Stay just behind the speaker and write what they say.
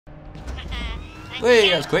Wait,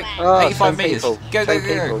 that was quick. Oh, 85 metres. people. Go, Same go,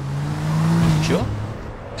 go, people. go. Sure?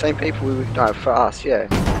 Same people we would know for us, yeah.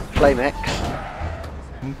 Flame X.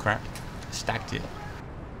 Oh crap. Stacked it.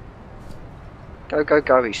 Go, go,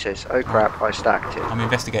 go, he says. Oh crap, I stacked it. I'm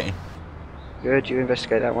investigating. Good, you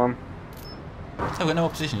investigate that one. So I've got no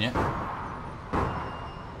opposition yet.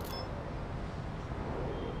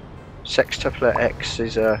 Sextupler X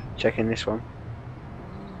is checking this one.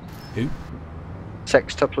 Who?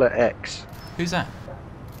 Sextupler X. Who's that?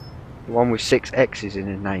 The one with 6 X's in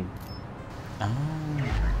his name. Oh.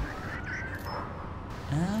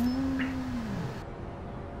 Oh.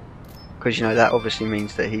 Because you know that obviously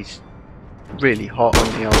means that he's really hot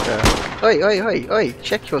on the old. Oi, oi, oi, oi!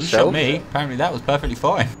 Check You yourself. shot me. Apparently that was perfectly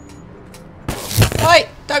fine. Oi!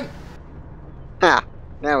 Don't. Ah!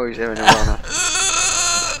 Now he's having a runner.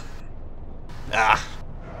 Ah.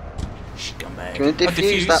 Scumbag. Can you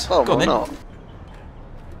defuse that bomb Go on, or then. not?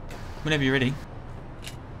 Whenever you're ready.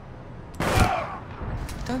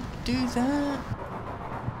 Don't do that.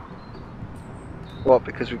 What?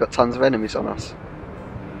 Because we've got tons of enemies on us.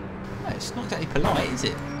 No, it's not exactly polite, is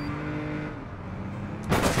it?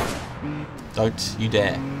 Don't you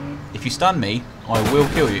dare. If you stun me, I will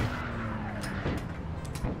kill you.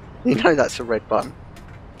 You know that's a red button.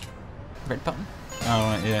 Red button? Oh,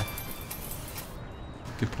 right, yeah.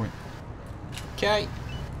 Good point. Okay.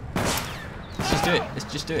 Let's just do it.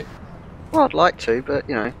 Let's just do it. Well, I'd like to, but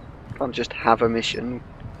you know, can't just have a mission.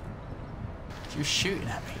 You're shooting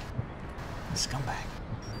at me. Scumbag.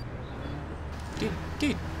 Dude,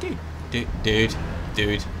 dude, dude, dude, dude, dude.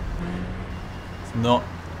 It's not.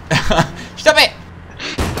 Stop it!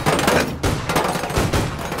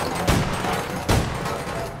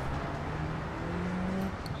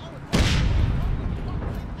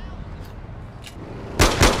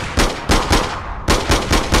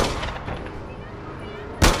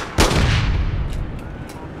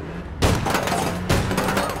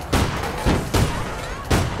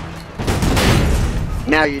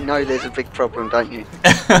 Now you know there's a big problem, don't you?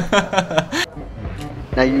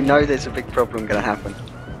 Now you know there's a big problem going to happen.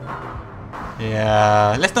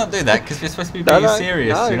 Yeah, let's not do that because we're supposed to be being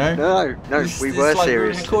serious, no, you know? No, we were like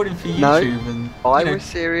serious. We're recording for YouTube No, and. I know, was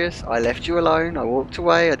serious. I left you alone. I walked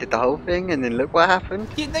away. I did the whole thing, and then look what happened.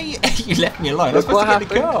 You know, you left me alone. Look I was supposed what to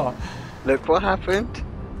get in the car. Look what happened.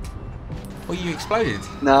 Well, you exploded.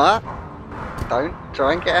 Nah, don't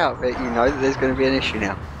try and get out of it. You know that there's going to be an issue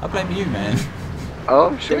now. I blame you, man. Oh,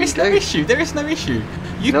 I'm sure There is you no do. issue. There is no issue.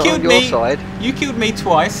 You Not killed on your me. side. You killed me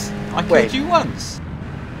twice. I When? killed you once.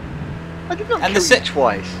 I did not And kill the you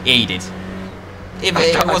twice. Yeah, you did. If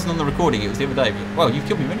it wasn't on the recording, it was the other day. But, well, you've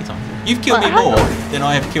killed me many times. You've killed me I more haven't. than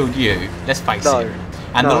I have killed you. Let's face No. it.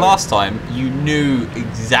 And No. the last time, you knew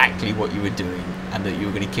exactly what you were doing and that you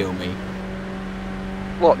were going to kill me.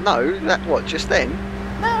 What? No, that what? Just then?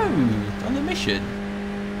 No, on the mission.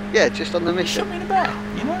 Yeah, just on the You mission. shot me in the back.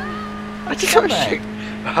 You know. I did Scumbag. not shoot.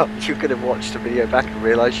 Well, you could have watched the video back and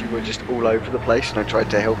realised you were just all over the place, and I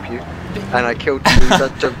tried to help you, and I killed you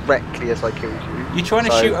directly as I killed you. You're trying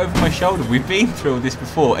to So- shoot over my shoulder. We've been through all this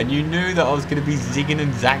before, and you knew that I was going to be zigging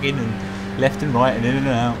and zagging and left and right and in and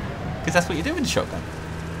out. Because that's what you do with the shotgun.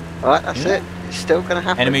 Alright, that's Yeah. it. It's still going to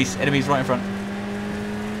happen. Enemies right in front.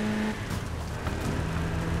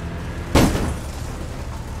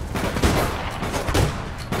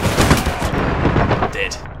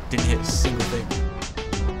 Dead. Didn't hit a single thing.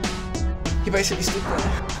 He basically stood there.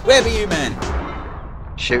 Where were you, man?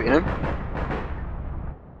 Shooting him.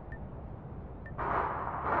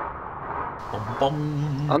 Bum,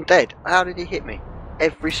 bum. I'm dead. How did he hit me?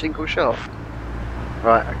 Every single shot.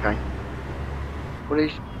 Right, okay. What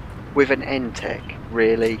is... With an N-Tech?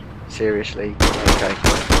 Really? Seriously? Okay.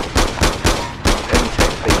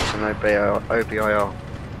 N-Tech beats an OBIR.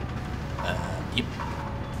 Yep.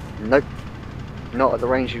 Nope. Not at the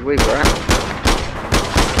range we were at.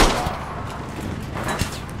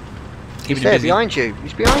 Keep He's it there, busy. behind you.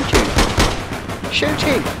 He's behind you. Shoot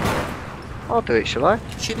him. I'll do it, shall I?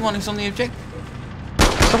 Shoot the one who's on the objective.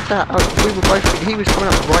 Stop that. We were both... He was coming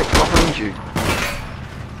up right behind you.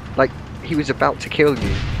 Like, he was about to kill you.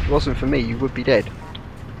 If it wasn't for me, you would be dead.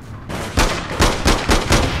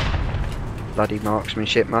 Bloody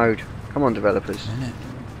marksmanship mode. Come on, developers. Isn't it?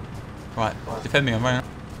 Right, defend me, I'm running.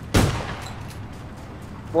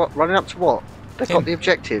 What? Running up to what? They've Him. got the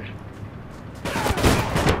objective.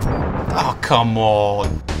 Oh, come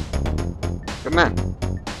on. Good man.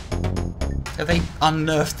 Have they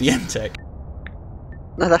unnerfed the M-Tech?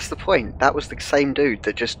 No, that's the point. That was the same dude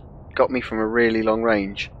that just got me from a really long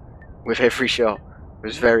range with every shot. I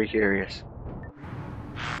was very curious.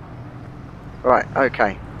 Right,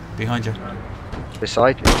 okay. Behind you.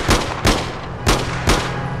 Beside you.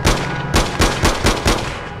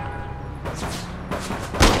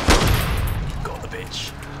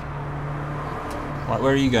 Right,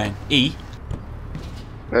 where are you going? E?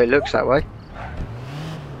 Well, it looks that way.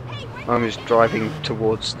 I'm just driving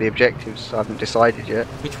towards the objectives. I haven't decided yet.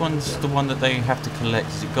 Which one's the one that they have to collect?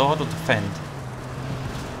 Is it guard or defend?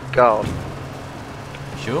 Guard.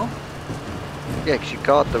 Sure? Yeah, because you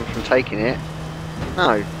guard them from taking it.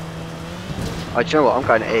 No. Do you know what? I'm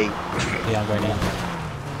going to E. Yeah, I'm going E.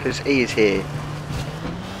 Because E is here.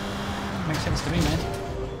 Makes sense to me, man.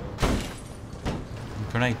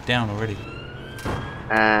 Grenade down already.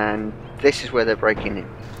 And this is where they're breaking in.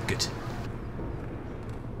 Good.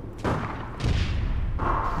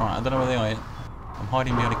 Right, I don't know where they are yet. I'm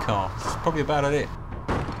hiding behind a car. This is probably a bad idea.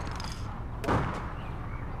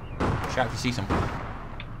 Shout if you see something.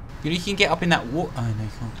 You can get up in that water. Oh, no, you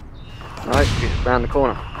can't. No, it's round the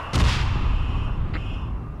corner.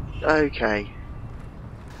 Okay.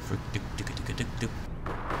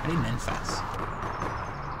 I need an NFAS.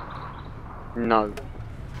 No.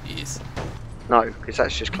 Yes. No, because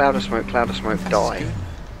that's just cloud of smoke, NFAS die. is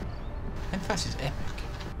good. NFAS is epic.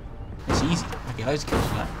 It's easy. I get loads of kills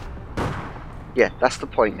from that. Yeah, that's the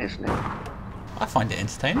point, isn't it? I find it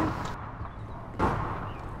entertaining.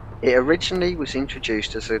 It originally was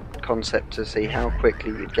introduced as a concept to see how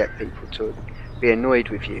quickly you'd get people to be annoyed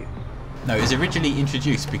with you. No, it was originally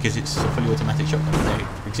introduced because it's a fully automatic shotgun. They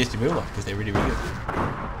exist in real life because they're really, really good.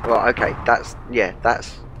 Well, okay, that's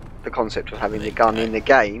the concept of having the gun in the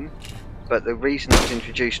game. But the reason it was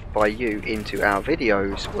introduced by you into our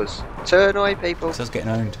videos was to annoy people. So I was getting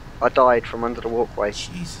owned. I died from under the walkway.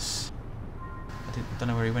 Jesus. I don't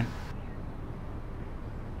know where he went.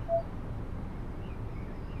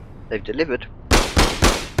 They've delivered.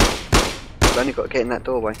 I've only got to get in that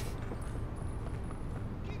doorway.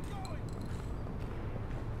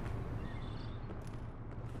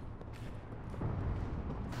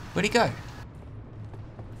 Where'd he go?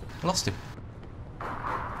 I lost him.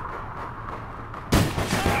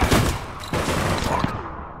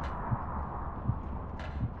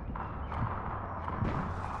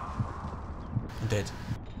 I'm dead.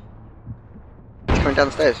 He's coming down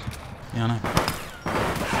the stairs. Yeah, I know.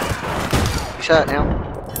 He's hurt now.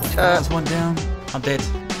 He's hurt. There's one down. I'm dead.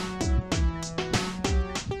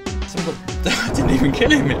 I didn't even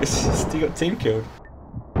kill him. It's just, he got team killed.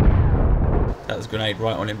 That was a grenade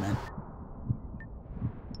right on him, man.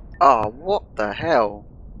 Oh, what the hell?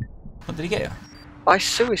 What did he get you? I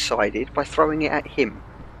suicided by throwing it at him.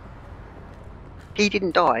 He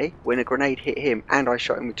didn't die when a grenade hit him, and I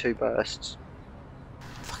shot him with 2 bursts.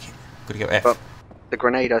 Fuck it. Gotta go F. But the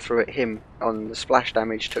grenade I threw at him on the splash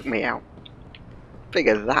damage took me out.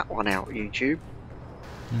 Figure that one out, YouTube.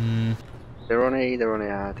 They're on E,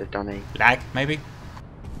 they've done E. Lag, maybe?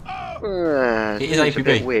 It is It's APB. a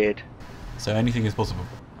bit weird. So anything is possible.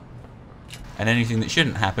 And anything that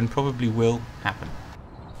shouldn't happen probably will happen.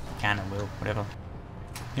 Can and will, whatever.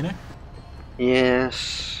 You know?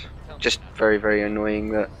 Yes. Just very, very annoying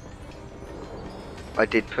that I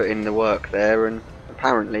did put in the work there and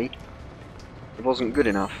apparently it wasn't good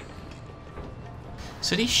enough.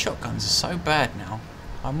 So these shotguns are so bad now.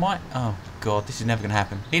 I might... Oh god, this is never going to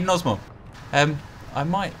happen. Hidden Osmo. I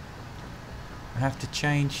might have to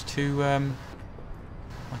change to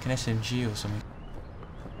like an SMG or something.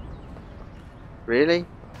 Really?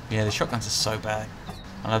 Yeah, the shotguns are so bad.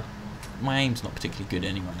 And my aim's not particularly good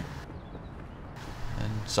anyway.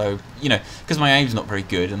 And so, you know, because my aim's not very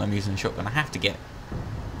good and I'm using a shotgun, I have to get,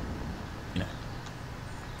 you know,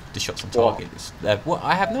 the shots on target. What?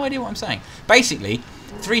 I have no idea what I'm saying. Basically,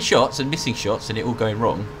 3 shots and missing shots and it all going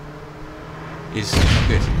wrong is not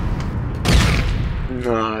good.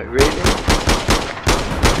 No, really?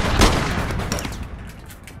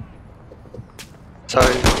 So, is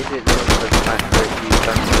it the fact that you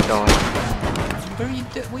don't die? Where are you?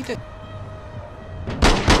 We do.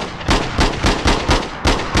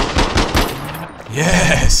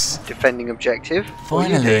 Yes! Defending objective?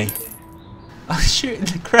 Finally! I was shooting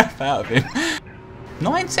the crap out of him.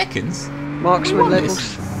 9 seconds? Marksman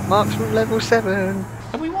level 7.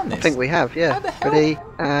 Have we won this? I think we have, yeah. How the hell? Ready,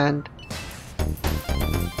 and...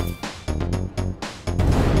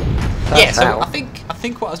 Yeah, so I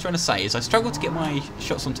think what I was trying to say is I struggled to get my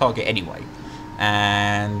shots on target anyway.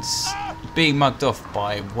 And being mugged off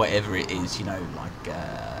by whatever it is, you know, like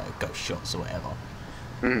ghost shots or whatever,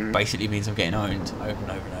 basically means I'm getting owned over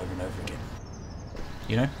and over and over and over again.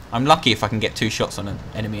 You know? I'm lucky if I can get 2 shots on an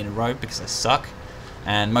enemy in a row because they suck.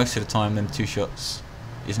 And most of the time them 2 shots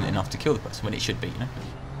isn't enough to kill the person when it should be, you know?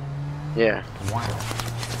 Yeah.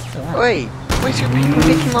 Wow. Wait, where's your people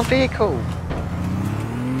nicking my vehicle?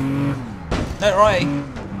 No, right.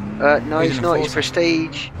 No, it's not, it's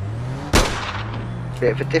prestige.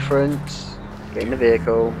 Bit of a difference. Get in the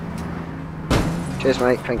vehicle. Cheers,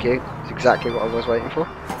 mate. Thank you. It's exactly what I was waiting for.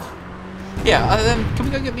 Yeah, can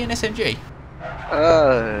we go get me an SMG?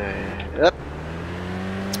 Yep.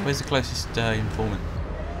 Where's the closest informant?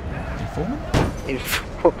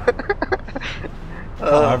 Informant?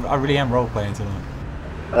 I really am role playing tonight.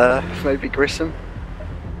 Maybe Grissom.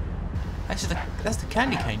 That's the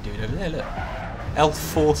candy cane dude over there. Look, Elf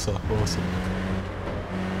Forcer. Awesome.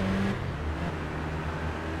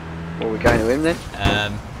 Well, we're going to him then.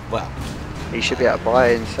 Well, he should be able to buy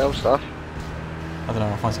and sell stuff. I don't know.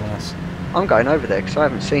 I'll find someone else. I'm going over there because I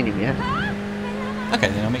haven't seen him yet. Okay,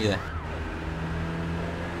 then I'll meet you there.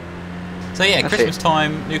 So yeah, That's Christmas it.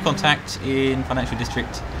 time, new contact in Financial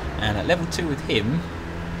District, and at level 2 with him,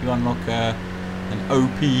 you unlock an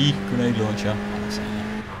OP grenade launcher. I'm not saying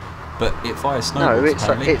that. But it fires snowballs. No, it's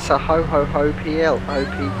apparently. a ho PL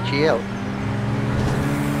OPGL.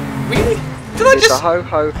 Really? Did I It's just? a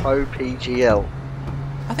ho PGL.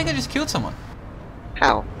 I think I just killed someone.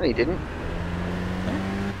 How? No, you didn't.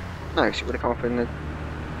 No, because it would have come up in the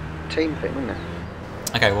team thing, wouldn't it?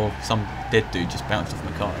 Okay, well, some dead dude just bounced off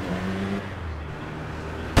my car anyway.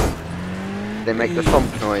 They make the thump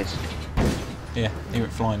noise. Yeah, he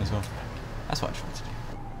went flying as well. That's what I tried to do.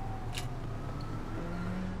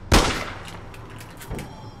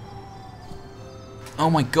 Oh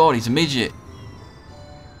my god, he's a midget.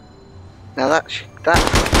 Now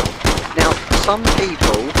now some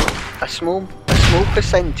people, a small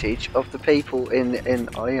percentage of the people in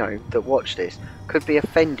that watch this could be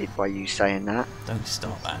offended by you saying that. Don't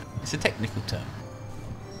start that. It's a technical term.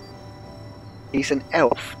 He's an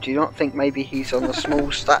elf. Do you not think maybe he's on a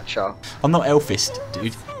small stature? I'm not elfist,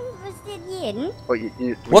 dude. Or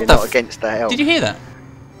you're What the not against the elf? Did you hear that?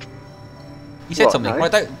 You said What, something. no?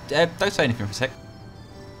 Right, don't say anything for a sec.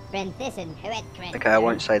 Okay, I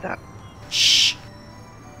won't say that. Shh.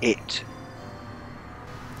 It.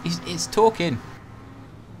 It's talking.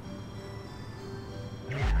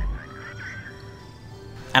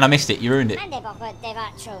 And I missed it. You ruined it.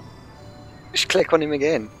 Just click on him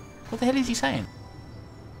again. What the hell is he saying?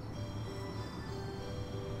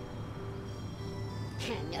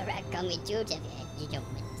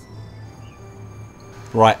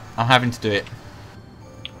 Right, I'm having to do it.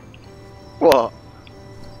 What?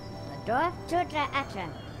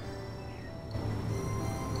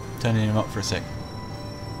 Turning him up for a sec.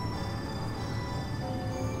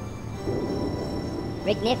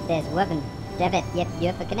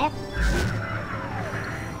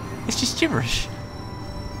 It's just gibberish.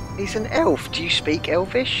 He's an elf. Do you speak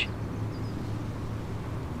Elvish?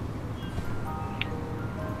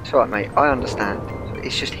 It's alright, mate. I understand.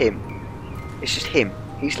 It's just him. It's just him.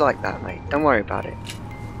 He's like that, mate. Don't worry about it.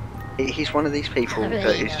 He's one of these people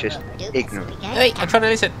that is just ignorant. Hey, I'm trying to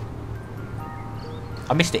listen.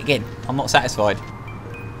 I missed it again. I'm not satisfied.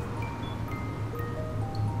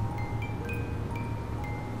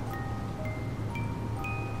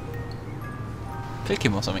 Click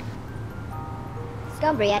him or something.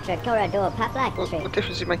 What difference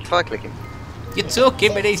does it make if I click him? You're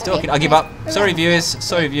talking, but he's talking. I give up. Sorry, viewers.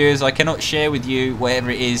 Sorry, viewers. I cannot share with you whatever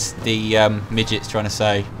it is the midget's trying to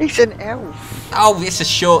say. He's an elf. Oh, it's a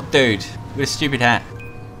short dude with a stupid hat.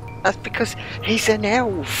 That's because he's an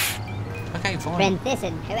elf. Okay, fine.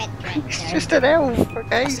 He's just an elf,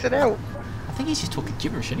 okay? He's an elf. I think he's just talking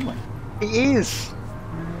gibberish anyway. He is.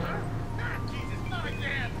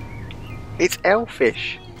 It's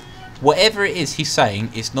elfish. Whatever it is he's saying,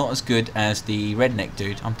 it's not as good as the redneck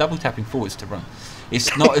dude. I'm double tapping forwards to run.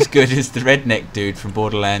 It's not as good as the redneck dude from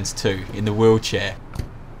Borderlands 2 in the wheelchair.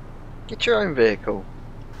 Get your own vehicle.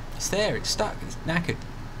 It's there, it's stuck, it's knackered.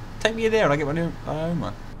 Take me in there and I'll get my own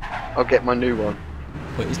one. I'll get my new one.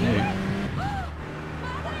 What is new?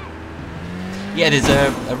 Yeah, there's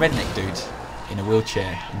a redneck dude in a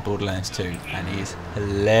wheelchair in Borderlands 2 and he is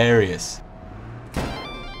hilarious.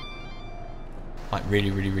 Like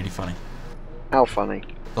really, really, really funny. How funny?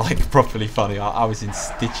 Like properly funny. I was in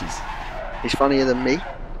stitches. He's funnier than me.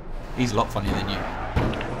 He's a lot funnier than you.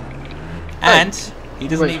 And he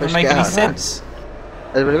doesn't even make any sense.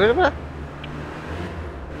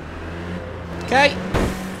 Okay.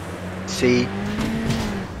 See.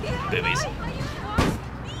 Boobies.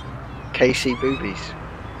 KC boobies.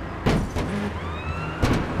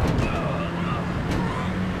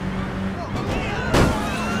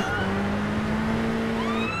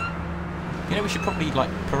 You know, we should probably like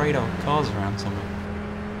parade our cars around somewhere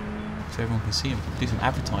so everyone can see them. Do some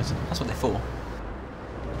advertising. That's what they're for.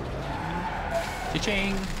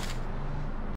 Cha-ching!